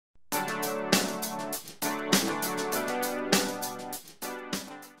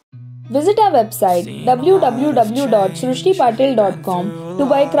Visit our website www.srushti.patil.sp to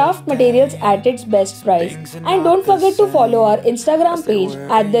buy craft materials at its best price. And don't forget to follow our Instagram page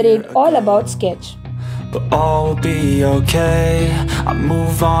 @allaboutsketch. But all will be okay. I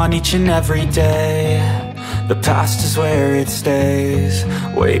move on each and every day. The past is where it stays.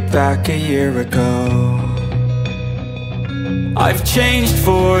 Way back a year ago, I've changed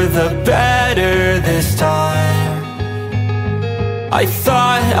for the better this time. I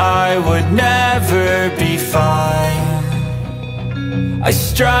thought I would never be fine. I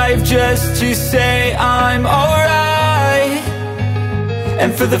strive just to say I'm alright.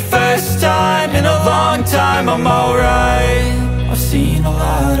 And for the first time in a long time, I'm alright. I've seen a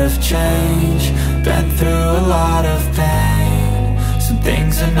lot of change, been through a lot of pain. Some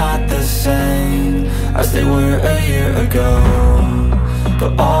things are not the same as they were a year ago,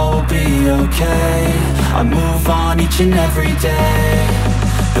 but all will be okay. I move on each and every day.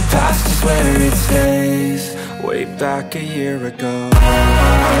 The past is where it stays. Way back a year ago.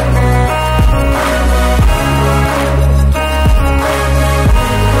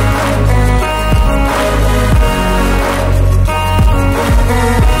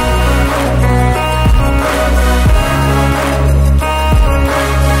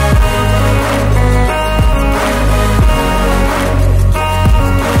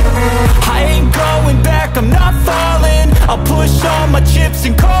 I'm not falling. I'll push all my chips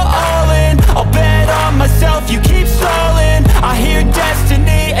and call all in. I'll bet on myself, you keep stalling. I hear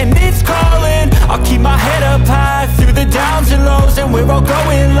destiny and it's calling. I'll keep my head up high through the downs and lows. And where I'll go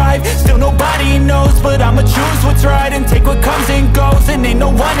in life, still nobody knows. But I'ma choose what's right and take what comes and goes. And ain't no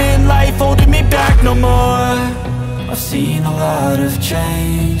one in life holding me back no more. I've seen a lot of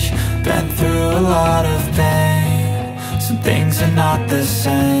change, been through a lot of pain. Some things are not the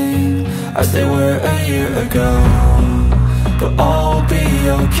same as they were a year ago, but all will be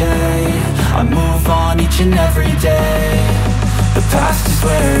okay. I move on each and every day. The past is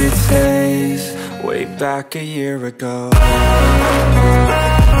where it stays. Way back a year ago.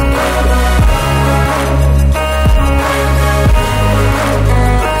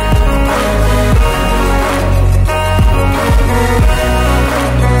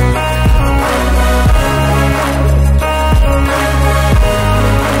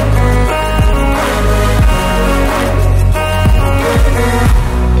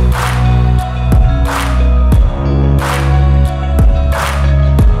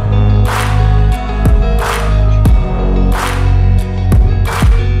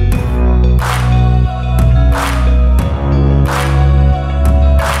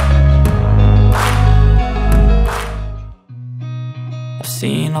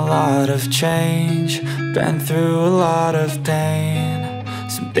 Seen a lot of change, been through a lot of pain.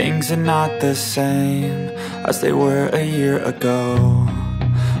 Some things are not the same as they were a year ago,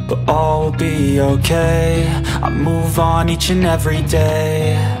 but all will be okay. I move on each and every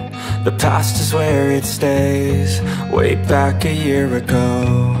day. The past is where it stays. Way back a year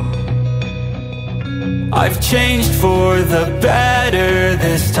ago, I've changed for the better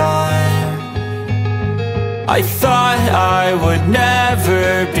this time. I thought I would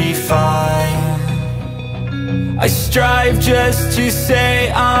never be fine. I strive just to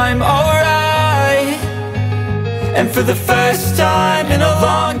say I'm alright. And for the first time in a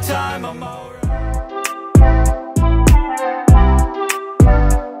long time, I'm alright.